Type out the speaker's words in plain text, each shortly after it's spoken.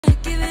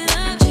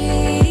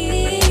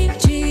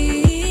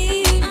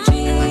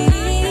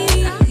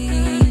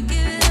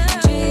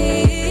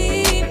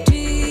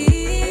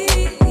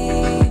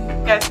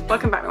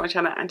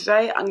channel, and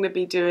today I'm going to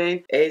be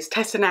doing is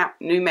testing out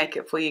new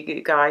makeup for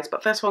you guys.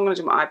 But first of all, I'm going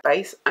to do my eye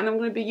base, and I'm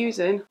going to be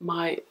using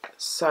my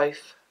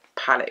Soph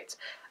palette.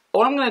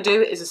 All I'm going to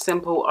do is a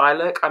simple eye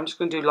look. I'm just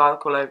going to do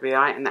lilac all over the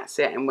eye and that's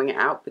it, and wing it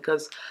out,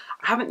 because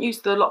I haven't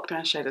used the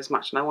lockdown shade as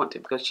much and I want to,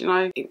 because you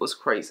know it was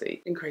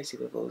crazy. Been crazy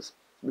with all this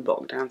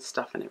lockdown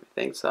stuff and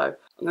everything. So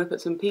I'm going to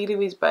put some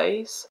PLouise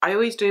base. I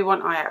always do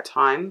one eye at a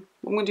time.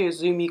 What I'm going to do is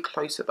zoom you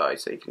closer though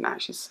so you can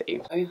actually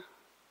see. Okay.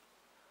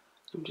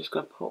 I'm just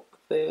going to pop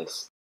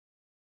this.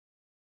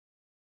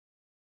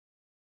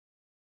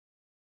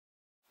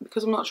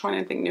 Because I'm not trying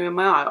anything new in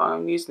my eye,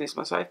 I'm using this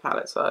my Soph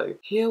palette, so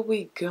here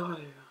we go.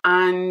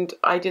 And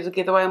I did a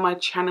giveaway on my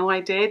channel,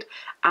 I did,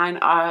 and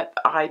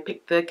I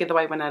picked the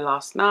giveaway winner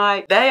last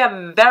night. They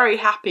are very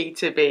happy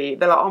to be.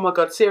 They're like, oh my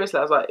god, seriously?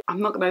 I was like, I'm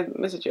not going to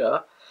message you.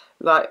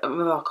 Like, I'm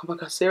like, oh my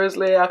god,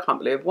 seriously? I can't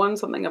believe I've won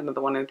something. I've never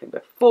won anything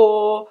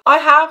before. I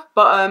have,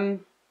 but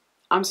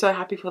I'm so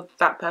happy for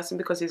that person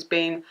because he's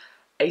been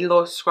a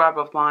loyal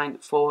subscriber of mine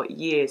for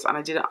years, and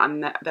I did it,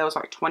 and there was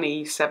like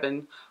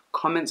 27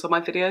 comments on my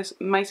videos.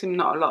 It may seem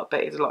not a lot, but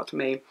it's a lot to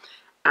me.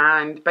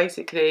 And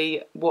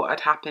basically what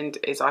had happened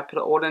is I put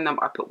it all in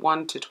number. I put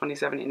 1 to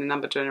 27 in the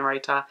number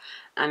generator,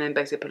 and then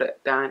basically put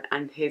it down,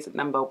 and his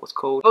number was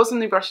called. Bought some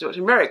new brushes which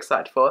I'm very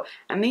excited for,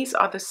 and these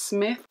are the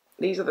Smith.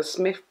 These are the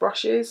Smith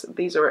brushes.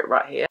 These are it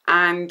right here.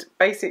 And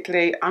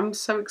basically I'm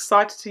so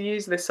excited to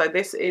use this. So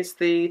this is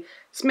the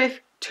Smith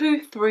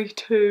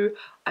 232.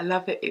 I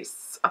love it.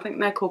 I think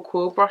they're called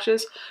quill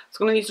brushes.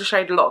 So I'm going to use the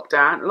shade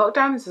Lockdown.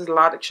 Lockdown, this is a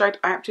lilac shade.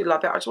 I absolutely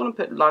love it. I just want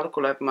to put lilac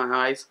all over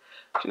my eyes.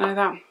 Do you know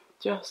that?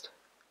 Just.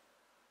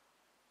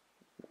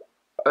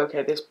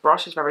 Okay, this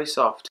brush is very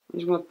soft. I'm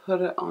just going to put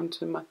it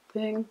onto my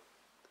thing.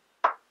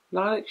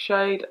 Lilac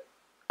shade.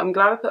 I'm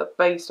glad I put a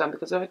base down,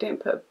 because if I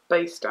didn't put a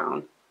base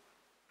down,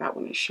 that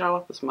wouldn't show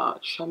up as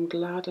much. I'm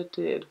glad I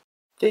did.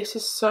 This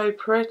is so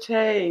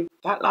pretty.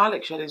 That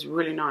lilac shade is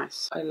really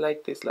nice. I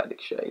like this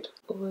lilac shade.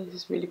 Oh, this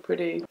is really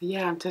pretty.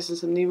 Yeah, I'm testing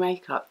some new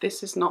makeup.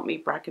 This is not me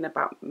bragging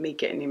about me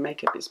getting new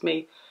makeup. It's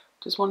me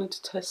just wanting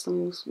to test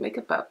some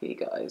makeup out for you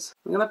guys.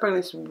 I'm going to bring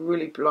this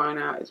really blown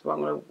out as well.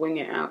 I'm going to wing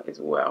it out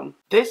as well.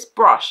 This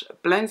brush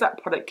blends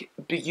that product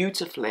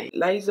beautifully.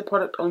 Lays the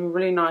product on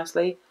really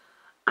nicely,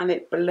 and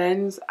it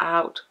blends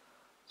out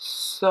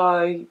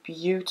so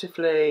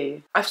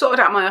beautifully. I've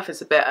sorted out my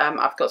office a bit.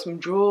 I've got some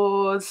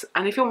drawers,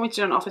 and if you want me to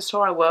do an office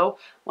tour, I will.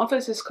 My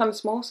office is kind of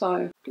small,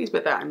 so please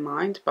bear that in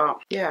mind. But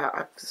yeah,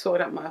 I've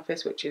sorted out my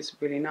office, which is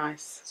really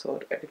nice.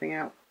 Sorted everything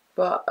out.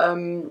 But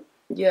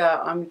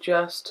yeah,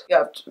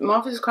 my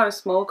office is kind of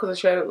small because I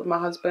shared it with my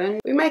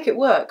husband. We make it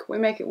work. We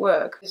make it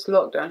work. This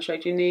lockdown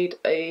shade, you need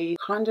a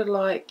kind of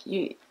like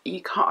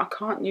I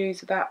can't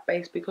use that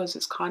base because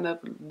it's kind of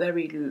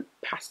very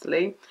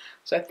pastel-y.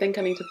 So I think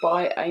I need to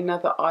buy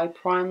another eye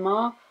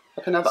primer,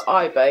 like another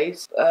eye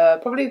base.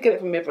 Probably get it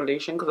from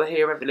Revolution, because I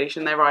hear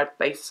Revolution, their eye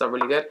bases are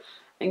really good.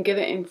 And get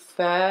it in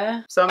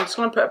fair. So I'm just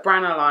going to put a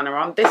brown eyeliner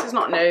on. This is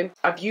not new.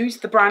 I've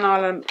used the brown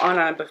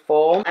eyeliner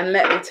before, and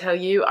let me tell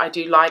you, I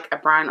do like a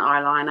brown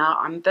eyeliner.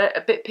 I'm a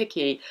bit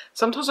picky.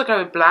 Sometimes I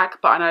go with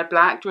black, but I know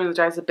black during the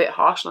day is a bit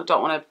harsh, and I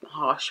don't want a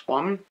harsh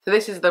one. So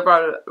this is the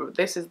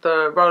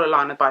roller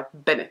liner by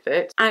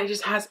Benefit, and it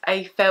just has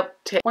a felt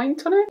tip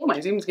point on it. Oh,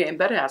 my zoom's getting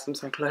better as I'm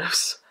so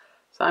close.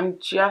 So I'm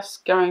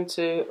just going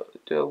to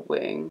do a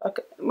wing.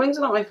 Okay. Wings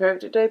are not my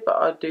favourite today, but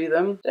I'll do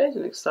them. Today's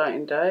an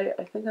exciting day.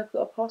 I think I've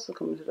got a parcel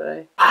coming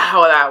today.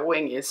 Wow, that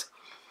wing is.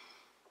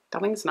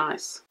 That wing's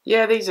nice.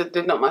 Yeah, these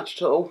did not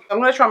match at all. I'm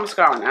going to try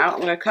mascara now.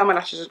 I'm going to curl my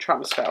lashes and try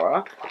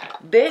mascara.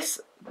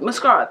 This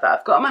mascara that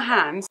I've got on my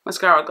hands,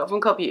 mascara I got from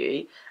Cult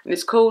Beauty, and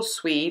it's called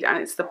Sweed, and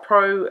it's the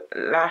Pro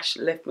Lash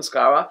Lift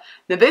Mascara.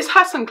 Now this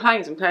has some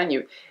claims, I'm telling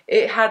you.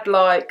 It had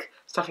like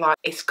stuff like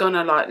it's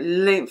gonna like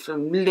lift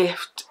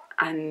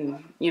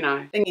and you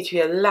know, thingy to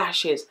your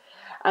lashes,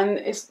 and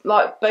it's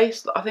like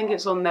based, I think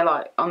it's on there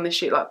like on this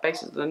sheet, like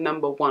based on the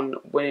 #1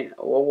 winning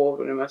or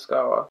award-winning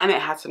mascara, and it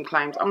had some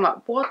claims. I'm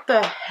like, what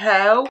the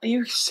hell? Are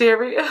you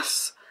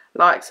serious?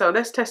 Like, so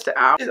let's test it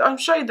out. I'll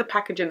show you the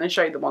packaging and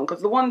show you the one,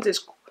 because the ones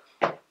it's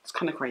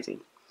kind of crazy.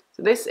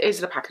 So this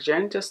is the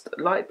packaging, just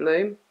light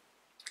blue.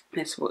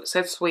 This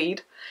says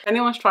Sweed. If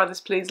anyone's tried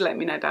this, please let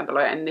me know down below.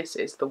 And this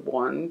is the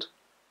wand.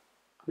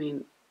 I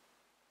mean,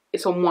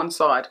 it's on one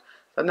side.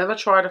 I've never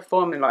tried a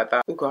formula like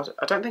that. Oh god,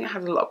 I don't think it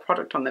has a lot of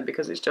product on there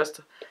because it's just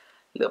a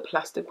little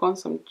plastic one.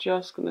 So I'm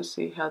just going to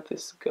see how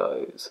this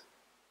goes.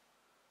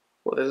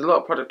 Well, there's a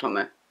lot of product on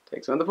there.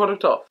 Take some of the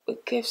product off.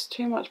 It gives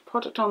too much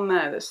product on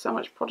there. There's so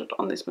much product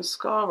on this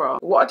mascara.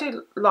 What I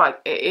do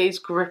like, it is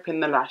gripping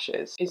the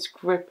lashes. It's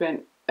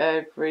gripping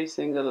every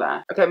single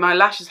lash. Okay, my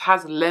lashes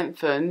has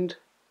lengthened.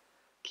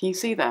 Can you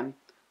see them?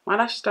 My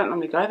lashes don't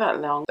normally go that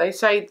long. They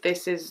say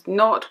this is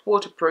not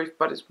waterproof,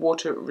 but it's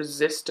water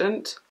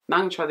resistant. Now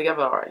I'm going to try the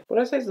other eye. Would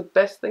I say it's the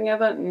best thing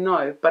ever?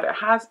 No, but it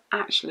has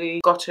actually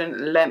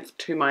gotten length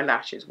to my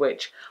lashes,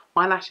 which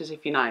my lashes,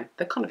 if you know,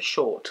 they're kind of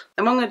short.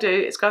 And what I'm going to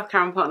do is go with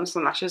Karen put on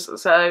some lashes.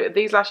 So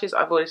these lashes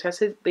I've already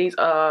tested. These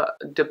are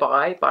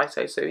Dubai by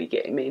So you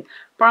get me in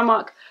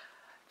Primark.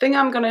 Thing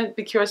I'm going to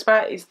be curious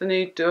about is the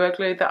new Duo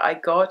Glue that I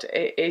got.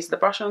 It is the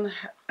brush on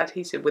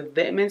adhesive with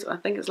vitamins. I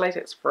think it's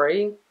latex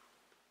free.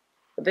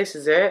 But this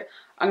is it.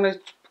 I'm going to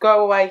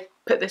go away,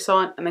 put this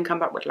on, and then come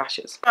back with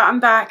lashes. But I'm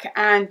back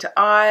and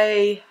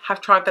I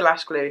have tried the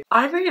lash glue.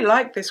 I really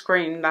like this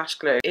green lash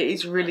glue. It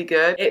is really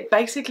good. It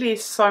basically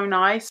is so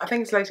nice. I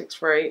think it's latex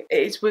free.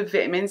 It is with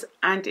vitamins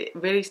and it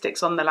really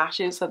sticks on the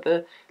lashes.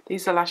 So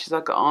these are lashes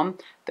I got on.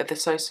 They're the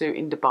Sosu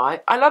in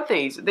Dubai. I love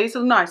these. These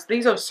are nice.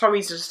 These are so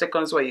easy to stick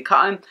on as well. You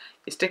cut them,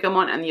 you stick them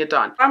on, and you're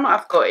done. The one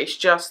I've got is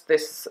just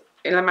this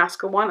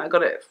Illamasqua one. I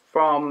got it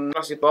from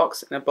Glossy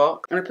Box in a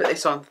box. I'm going to put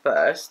this on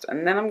first,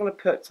 and then I'm going to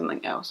put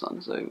something else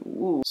on. So,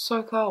 ooh,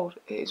 so cold.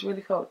 It is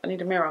really cold. I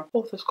need a mirror.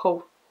 Oh, that's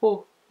cold.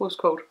 Oh, it's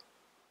cold.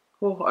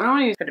 Oh, I don't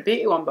want to use the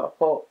beauty one, but I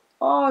thought,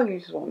 oh, I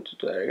use one to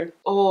do.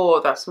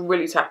 Oh, that's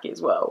really tacky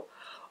as well.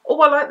 Oh,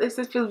 I like this.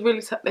 This feels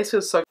really this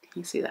feels so.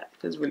 Can you see that?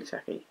 It feels really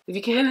tacky. If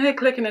you can hear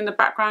clicking in the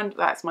background,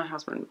 that's my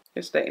husband.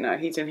 Just to let you know,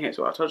 he's in here as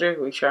well. I told you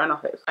we're sharing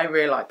office. I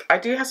really like. I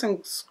do have some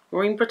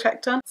screen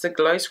protector. It's a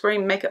glow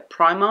screen makeup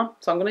primer,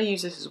 so I'm going to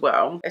use this as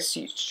well. Let's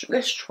use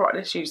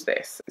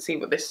this. See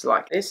what this is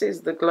like. This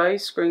is the Glow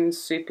Screen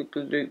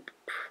Supergoop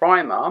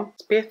primer.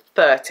 It's SPF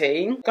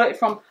 30. Got it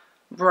from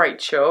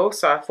Rachel,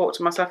 so I thought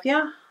to myself,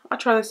 yeah, I'll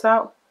try this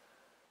out.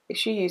 If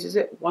she uses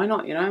it, why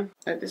not? You know,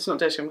 this is not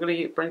dirty. I'm going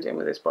to blend it in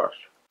with this brush.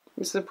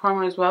 This is a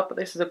primer as well, but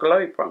this is a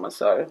glowy primer,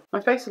 so my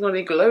face is going to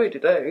be glowy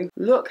today.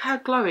 Look how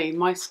glowy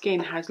my skin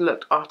has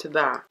looked after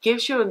that.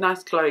 Gives you a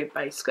nice glowy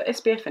base. It's got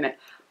SPF in it,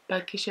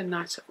 but it gives you a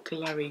nice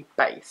glowy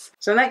base.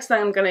 So the next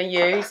thing I'm going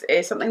to use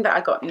is something that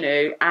I got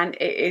new, and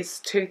it is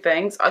two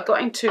things. I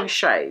got in 2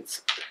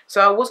 shades.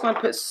 So I was going to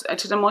put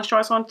the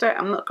moisturiser on today.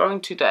 I'm not going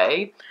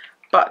today.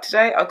 But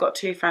today I got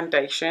 2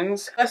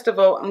 foundations. First of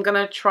all, I'm going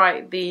to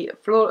try the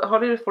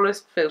Hollywood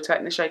Flawless Filter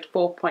in the shade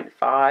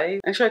 4.5.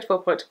 In shade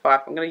 4.5,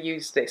 I'm going to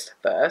use this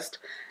first.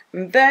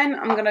 And then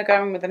I'm going to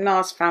go in with the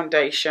Nars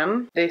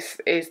foundation. This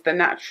is the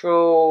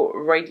Natural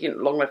Radiant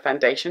Longwear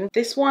foundation.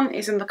 This one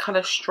is in the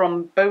colour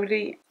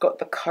Stromboli. Got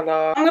the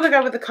colour... I'm going to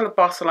go with the colour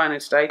Barcelona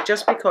today,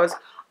 just because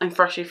I'm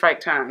freshly fake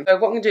tan. So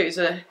what I'm going to do is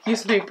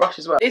use the new brush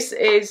as well. This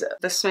is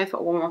the Smith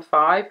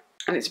 115.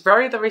 And it's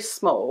very, very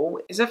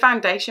small. It's a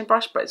foundation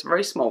brush, but it's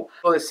very small.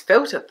 For this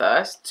filter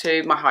first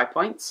to my high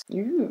points.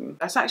 Ooh,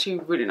 that's actually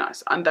really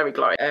nice. I'm very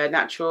glowy.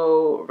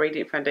 Natural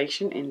Radiant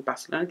Foundation in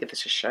Barcelona. Give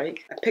this a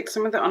shake. I picked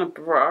some of that on a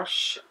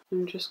brush.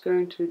 I'm just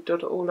going to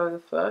dot it all over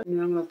first. And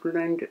then I'm going to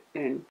blend it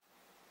in.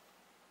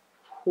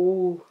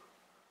 Ooh.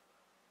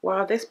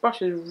 Wow, this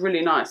brush is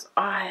really nice.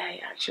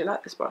 I actually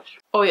like this brush.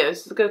 Oh yeah,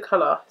 this is a good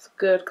colour. It's a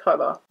good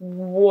colour.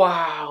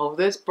 Wow,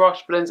 this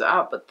brush blends it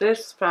out, but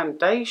this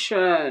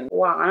foundation.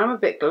 Wow, and I'm a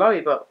bit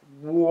glowy, but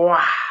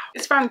wow.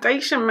 This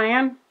foundation,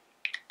 man.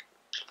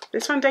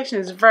 This foundation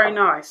is very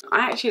nice.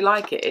 I actually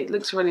like it. It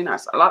looks really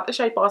nice. I like the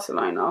shade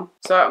Barcelona.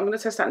 So I'm going to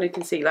test that new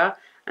concealer.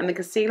 And the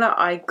concealer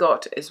I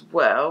got as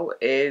well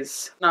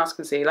is Nars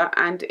concealer.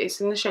 And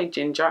it's in the shade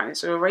Ginger. And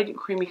it's a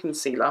Radiant Creamy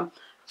concealer. I'm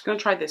just going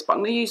to try this, but I'm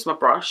going to use my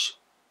brush.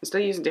 I'm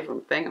still using a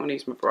different thing. I'm going to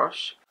use my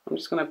brush. I'm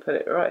just going to put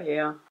it right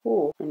here.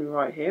 Ooh, and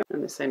right here.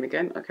 And the same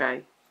again.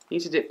 Okay.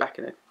 Need to dip back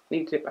in it.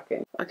 Need to dip back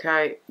in.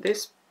 Okay.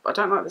 This, I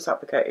don't like this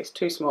applicator. It's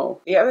too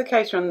small. The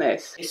applicator on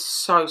this is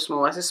so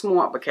small. It's a small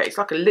applicator. It's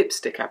like a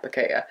lipstick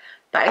applicator.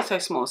 That is so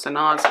small. So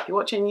Nars, if you're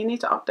watching, you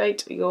need to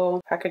update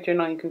your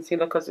packaging on your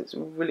concealer because it's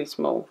really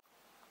small.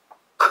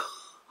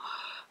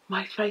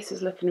 My face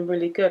is looking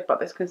really good, but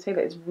this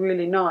concealer is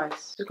really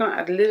nice. Just going to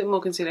add a little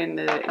more concealer in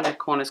the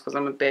corners because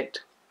I'm a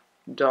bit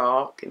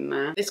dark in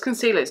there. This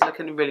concealer is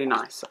looking really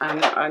nice,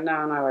 and I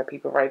now know why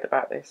people rave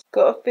about this.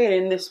 Got a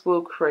feeling this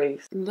will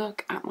crease.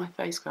 Look at my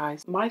face,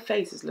 guys. My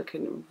face is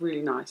looking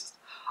really nice.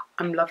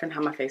 I'm loving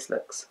how my face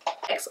looks.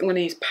 Next, I'm going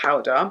to use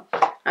powder.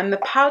 And the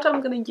powder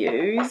I'm going to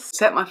use to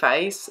set my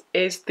face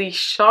is the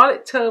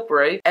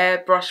Tilbury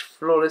Airbrush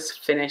Flawless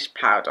Finish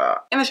Powder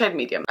in the shade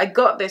medium. I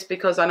got this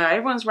because I know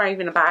everyone's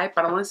raving about it,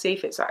 but I want to see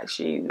if it's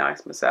actually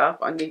nice myself.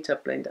 I need to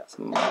blend out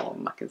some more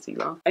on my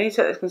concealer. I need to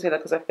set this concealer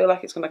because I feel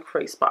like it's going to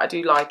crease, but I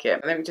do like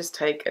it. Let me just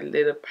take a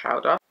little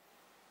powder.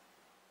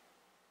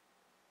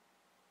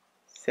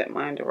 Set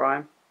my under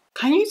eye.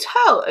 Can you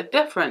tell a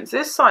difference?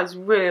 This side's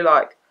really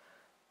like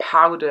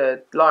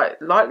powdered, like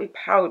lightly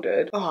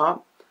powdered,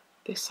 but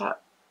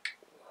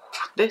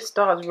this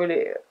does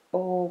really,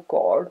 oh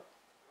god,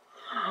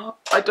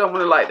 I don't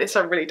want to like this.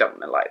 I really don't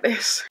want to like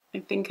this. I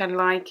think I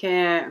like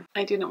it.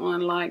 I didn't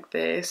want to like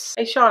this.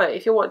 Hey Charlotte,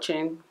 if you're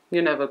watching,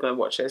 you're never going to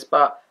watch this,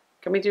 but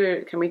can we do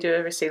a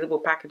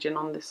resealable packaging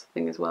on this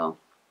thing as well?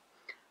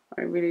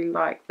 I really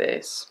like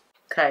this.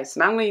 Okay, so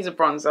now I'm going to use a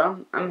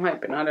bronzer. I'm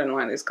hoping I don't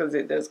like this because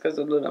it does cost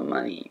a lot of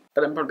money,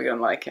 but I'm probably going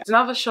to like it. It's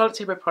another Charlotte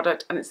Tilbury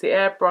product, and it's the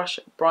Airbrush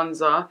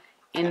Bronzer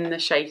in the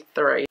shade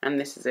 3, and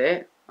this is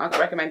it. I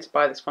recommend to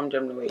buy this from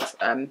Louise.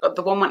 Got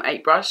the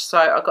 118 brush, so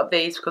I got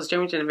these because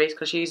Louise,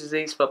 because she uses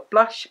these for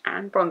blush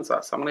and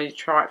bronzer, so I'm going to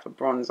try it for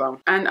bronzer.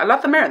 And I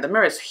love the mirror. The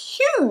mirror is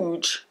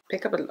huge. I'm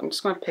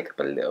just going to pick up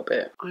a little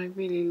bit. I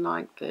really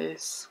like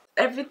this.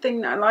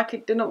 everything that I like,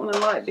 it didn't want to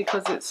like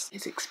because it's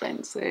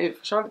expensive.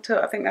 Charlotte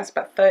Tilbury, I think that's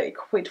about 30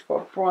 quid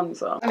for a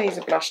bronzer. I need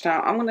a blush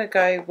now. I'm going to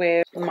go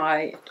with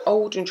my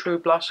old and true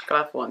blush,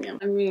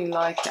 Galofoina. I really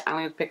like it. I'm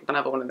going to pick up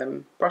another one of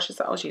them brushes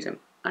that I was using.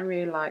 I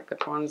really like the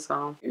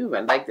bronzer. Ooh,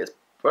 I like this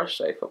brush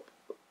though.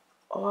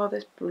 Oh,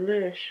 this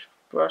blush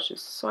brush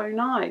is so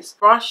nice.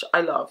 Brush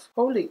I love.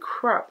 Holy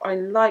crap, I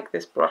like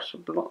this brush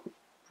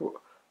for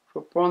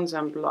bronzer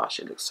and blush.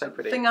 It looks so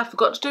pretty. The thing I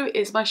forgot to do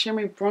is my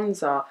shimmery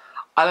bronzer.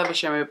 I love a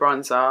shimmery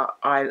bronzer.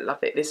 I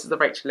love it. This is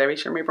the Leary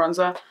shimmery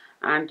bronzer,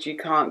 and you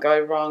can't go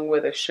wrong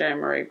with a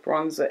shimmery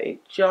bronzer.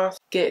 It just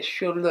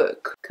gets your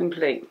look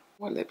complete.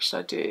 What lip should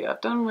I do?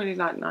 I've done really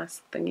like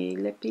nice thingy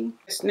lippy.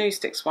 This New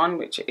Sticks one,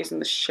 which is in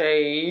the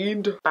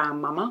shade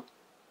Bam Mama,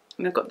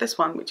 and I've got this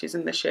one which is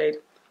in the shade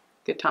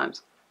Good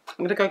Times.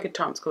 I'm gonna go Good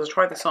Times because I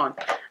tried this on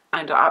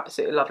and I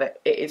absolutely love it.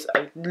 It is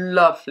a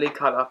lovely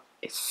colour.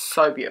 It's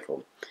so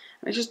beautiful.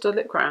 And it's just a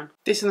lip crown.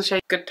 This in the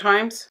shade Good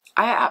Times.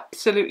 I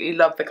absolutely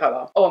love the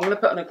colour. Oh, I'm going to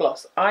put on a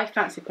gloss. I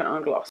fancy putting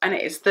on a gloss. And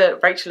it is the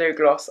Leary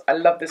gloss. I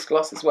love this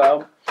gloss as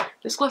well.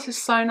 This gloss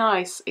is so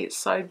nice. It's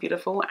so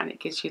beautiful and it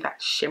gives you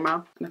that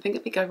shimmer. And I think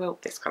it'd go well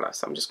with this colour.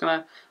 So I'm just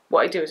going to,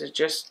 what I do is I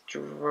just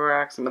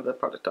drag some of the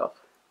product off.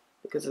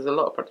 Because there's a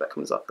lot of product that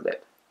comes off the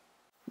lip.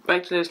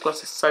 Leary's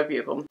gloss is so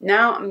beautiful.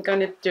 Now I'm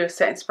going to do a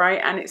setting spray,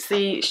 and it's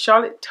the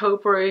Charlotte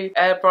Tilbury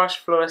Airbrush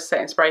Flawless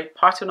Setting Spray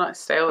Party All Night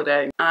Stay All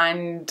Day,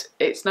 and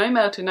it's no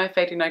melting, no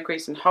fading, no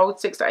creasing.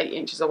 Hold 6 to 8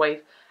 inches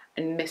away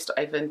and mist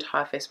over the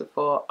entire face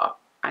before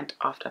and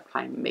after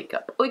applying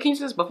makeup. Oh, you can use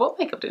this before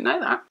makeup, didn't know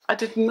that. I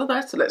didn't know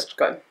that, so let's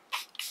go.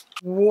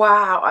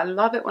 Wow, I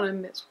love it when I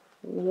mist.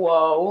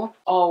 Whoa,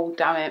 oh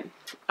damn it,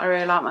 I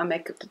really like my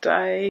makeup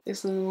today.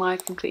 This is my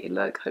completed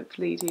look.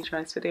 Hopefully you do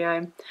try this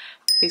video.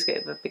 Please give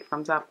it a big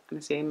thumbs up and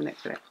I'll see you in the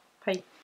next video. Bye.